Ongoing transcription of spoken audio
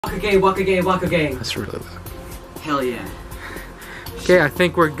Waka gang. That's really loud. Hell yeah. Okay, I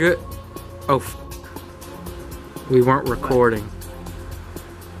think we're good. Oh, we weren't recording.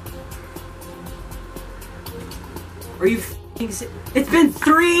 Are you f***ing si- It's been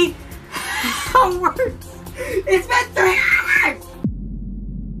 3 hours! It's been 3 hours!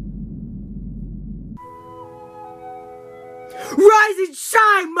 Rise and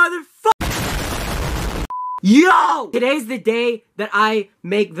shine, motherfucker! Yo! Today's the day that I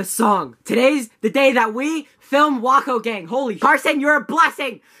make the song. Today's the day that we film Wako Gang. Holy Carson, you're a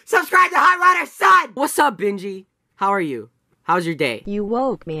blessing! Subscribe to High Rider Son! What's up, Benji? How are you? How's your day? You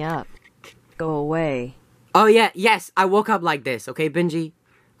woke me up. Go away. Oh yeah, yes, I woke up like this, okay, Benji?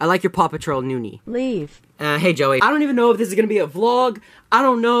 I like your Paw Patrol noonie. Leave. Hey, Joey. I don't even know if this is gonna be a vlog. I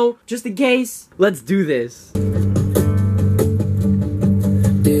don't know, just in case. Let's do this.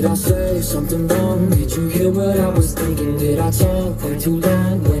 Did I say something wrong? Did you hear what I was thinking? Did I talk for too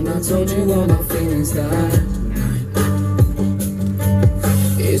long when I told you all my feelings that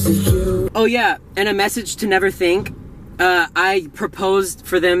is it you? Oh yeah, and a message to Never Think. I proposed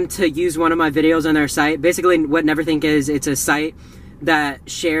for them to use one of my videos on their site. Basically, what Neverthink is, it's a site that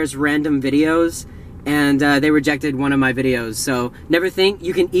shares random videos, and they rejected one of my videos. So, Neverthink,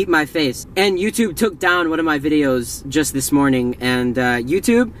 you can eat my face. And YouTube took down one of my videos just this morning, and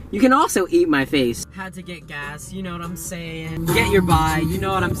YouTube, you can also eat my face. Had to get gas, you know what I'm saying. Get your buy, you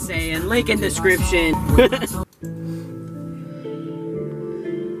know what I'm saying. Link in description.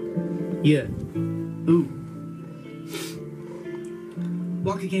 Yeah. Ooh.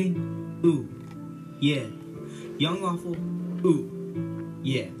 Waka Gang. Ooh. Yeah. Young Waffle. Ooh.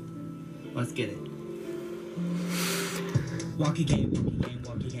 Yeah. Let's get it. Waka Gang.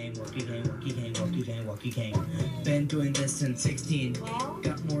 Waka Gang. Waka Gang. Waka Gang. Waka Gang. Waka Gang. Been doing this since 16.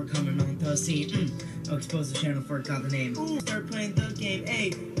 Got more coming on the scene. I'll expose the channel for it, got the name. Start playing the game.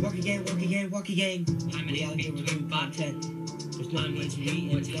 Hey. Waka Gang. Waka Gang. Waka Gang. I'm an alien with new content. There's no need to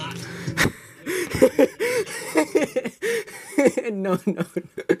me and hot. No.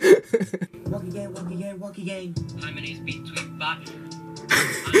 Waka Gang, Waka Gang, Waka Gang. Hi, my name's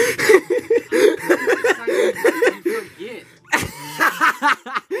BepTweBot.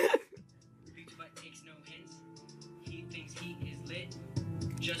 BepTweBot takes no hints. He thinks he is lit.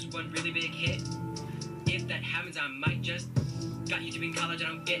 Just one really big hit. If that happens, I might just got YouTube in college. I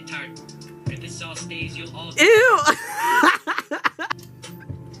don't get tired. If this all stays, you'll all. Ew!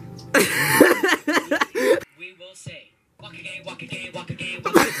 We will say. Waka Gang, Waka Gang, Waka Gang,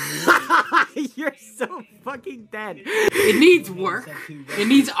 Waka Gang. You're so fucking dead. It needs work. It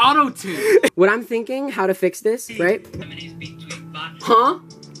needs auto-tune. What I'm thinking, how to fix this, right? My name's BepTweBot. Huh?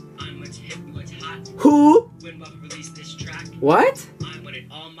 I'm what's hip, what's hot. Who? When Bubba released this track, What? I wanted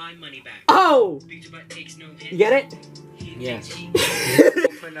all my money back. Oh! BepTweBot takes no hints. You get it? Yes.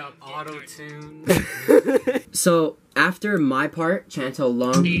 Open up auto-tune. So, after my part, Chanto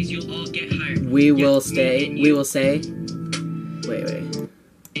Long, Days you'll all get hired. we will Yep, stay, me and we you. will say, wait.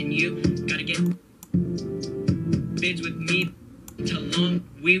 And you gotta get bids with me till long.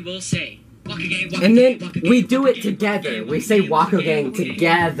 We will say Waka Gang, Waka And then Gang, Waka Gang, we do Waka it Gang, together. Waka We Gang, say Waka Wako Gang, Gang Waka Gang.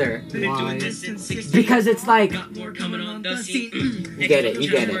 together. Been doing Why? this since 16. Because it's like, Got more coming on the scene. you get it. You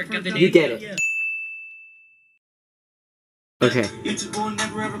get it. Okay. YouTube will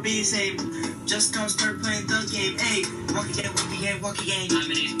never ever be the same. Just don't start playing the game. Hey, Waka Gang, Waka Gang, Waka Gang. Hi,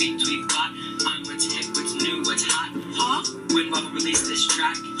 my name's BepTweBot. I'm what's hip, what's new, what's hot. Huh? When Bubba released this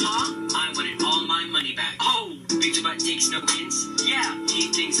track, huh? I wanted all my money back. Oh! BepTweBot takes no hints. Yeah.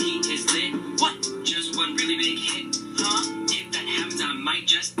 He thinks he is lit. What? Just one really big hit. Huh? If that happens, I might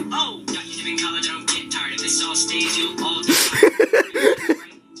just. Oh! Got YouTube in college, I don't get tired. If this all stays, you'll all get tired.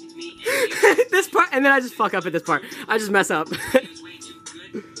 Right? It's me and you. This part, and then I just fuck up at this part. I just mess up. Feels way too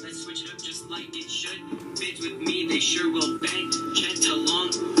good. Let's switch it up just like it should. Bids with me, they sure will bang. Chant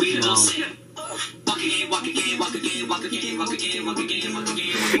along, we will say. Waka Gang, Waka Gang, Waka Gang, Waka Gang, Waka Gang, Waka Gang, Waka Gang, Waka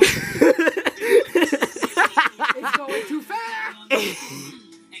Gang. It's going too fast.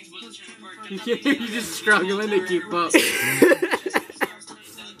 You're You're just struggling to keep up.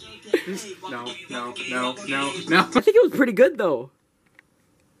 No. I think it was pretty good though.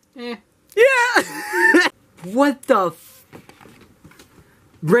 Eh. Yeah! What the f-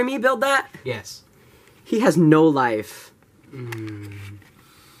 Remy build that? Yes. He has no life.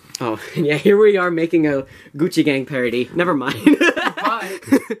 Oh, yeah, here we are making a Gucci Gang parody. Never mind.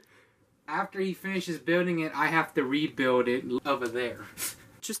 But after he finishes building it, I have to rebuild it over there.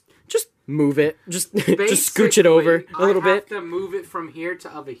 Just move it. Just scooch it over a little I bit. have to move it from here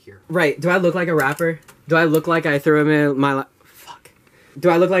to over here. Right. Do I look like a rapper? Do I look like I threw him in my... Fuck. Do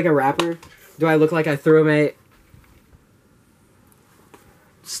I look like a rapper? Do I look like I threw him a...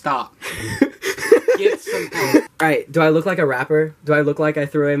 Stop. Get some help. Alright, do I look like a rapper? Do I look like I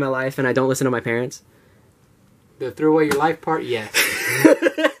threw away my life and I don't listen to my parents? The throw away your life part, yes.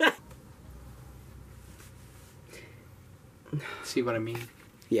 See what I mean?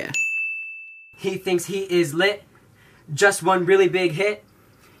 Yeah. He thinks he is lit. Just one really big hit.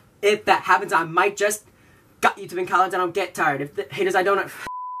 If that happens, I might just got YouTube in college. I don't get tired. If the haters, I don't.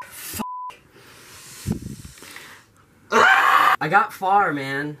 I got far,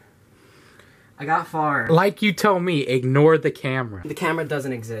 man. I got far. Like you told me, ignore the camera. The camera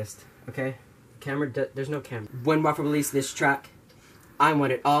doesn't exist. Okay. There's no camera. When Waffle released this track, I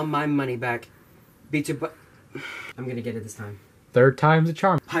wanted all my money back. BepTweBot. I'm gonna get it this time. Third time's a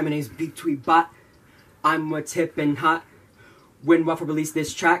charm. Hi, my name's BepTweBot. I'm what's hip and hot. When Waffle released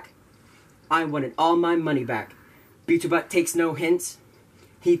this track, I wanted all my money back. BepTweBot takes no hints.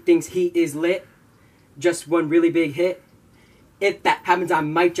 He thinks he is lit. Just one really big hit. If that happens, I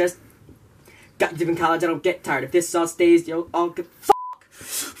might just got YouTube in college. I don't get tired. If this all stays, yo, all good.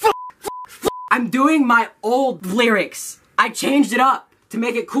 Fuck. I'm doing my old lyrics. I changed it up to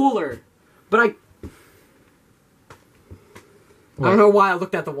make it cooler, but I don't know why I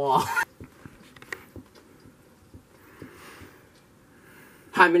looked at the wall.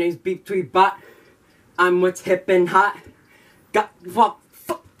 Hi, my name's BepTweBot. I'm what's hip and hot. Fuck.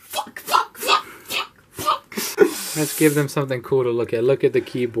 Let's give them something cool to look at. Look at the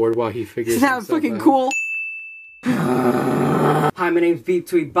keyboard while he figures Isn't that himself fucking out. cool? Hi, my name's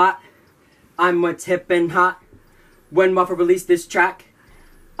BepTweBot. I'm what's hip and hot. When Waffle released this track,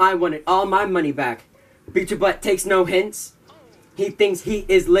 I wanted all my money back. BepTweBot takes no hints. He thinks he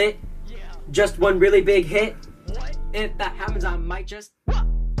is lit. Just one really big hit. If that happens, I might just got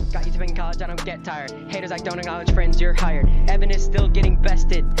YouTube in college, I don't get tired. Haters, I don't acknowledge, friends, you're hired. Evan is still getting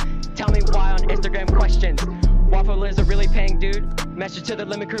bested. Tell me why on Instagram questions. Waffle is a really paying dude. Message to the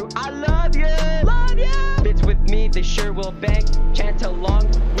limit crew, I love you. Love you. Bits with me, they sure will bang. Chant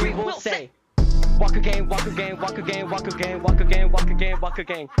along, we will say. Walk again, walk again, walk again, walk again, walk again, walk again, walk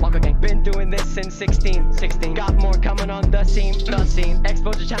again, walk again. Been doing this since 16. Got more coming on the scene.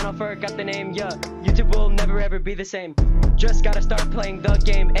 Exposure channel for got the name, yeah. YouTube will never ever be the same. Just gotta start playing the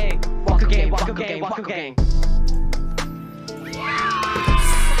game, ayy. Walk again, walk again, walk again.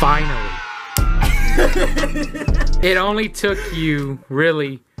 Finally. It only took you,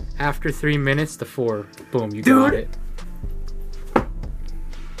 really, after 3 minutes to 4. Boom, you got it.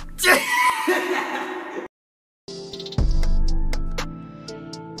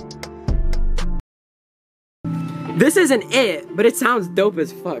 This isn't it, but it sounds dope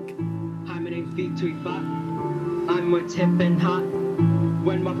as fuck. Hi, my name's BepTweBot. I'm what's hip and hot.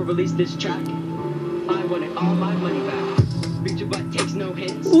 When Waffle released this track, I wanted all my money back. BepTweBot takes no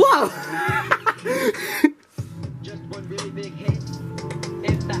hints. Whoa! Just one really big hit.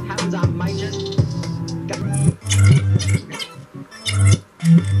 If that happens, I might just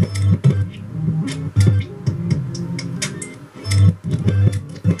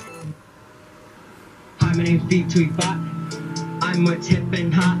Hi, my name's BepTweBot. I'm what's hip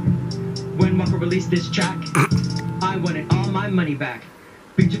and hot. When Waffle released this track, I wanted all my money back.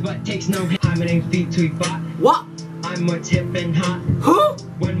 BepTweBot takes no hint. Hi, my name's BepTweBot. What? I'm what's hip and hot. Who?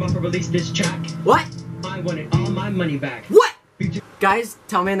 When Waffle released this track. What? I wanted all my money back. What? Guys,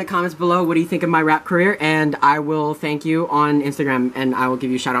 tell me in the comments below what do you think of my rap career, and I will thank you on Instagram, and I will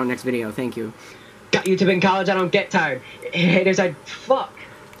give you a shout out next video. Thank you. Got YouTube in college, I don't get tired. Haters, I fuck.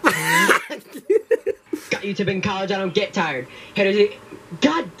 Got YouTube in college, I don't get tired. Haters,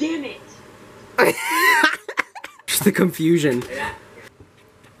 God damn it. Just the confusion.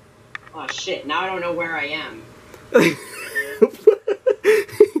 Oh shit, now I don't know where I am.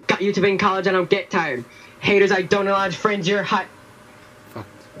 Got YouTube in college, I don't get tired. Haters, I don't acknowledge, friends, you're hot.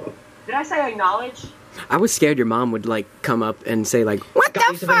 Did I say acknowledge? I was scared your mom would like come up and say like, what the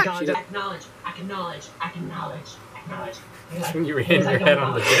fuck? Acknowledge, acknowledge, acknowledge, acknowledge. You were hitting your head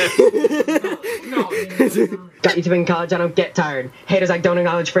on the desk. Got YouTube in college, I don't get tired. Haters, I don't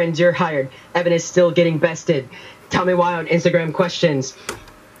acknowledge, friends, you're hired. Evan is still getting bested. Tell me why on Instagram questions.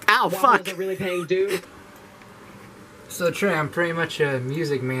 Ow, fuck. A really paying dude. So Trey, I'm pretty much a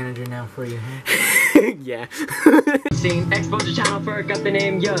music manager now for you, huh? Yeah. Exposure channel for got the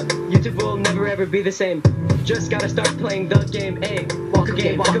name, yeah. YouTube will never ever be the same. Just gotta start playing the game, ayy. Walk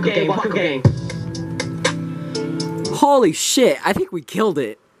again, walk again, walk again. Holy shit, I think we killed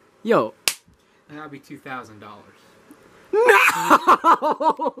it. Yo. That'll be $2,000.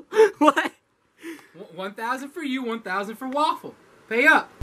 No! What? 1,000 for you, 1,000 for Waffle. Pay up.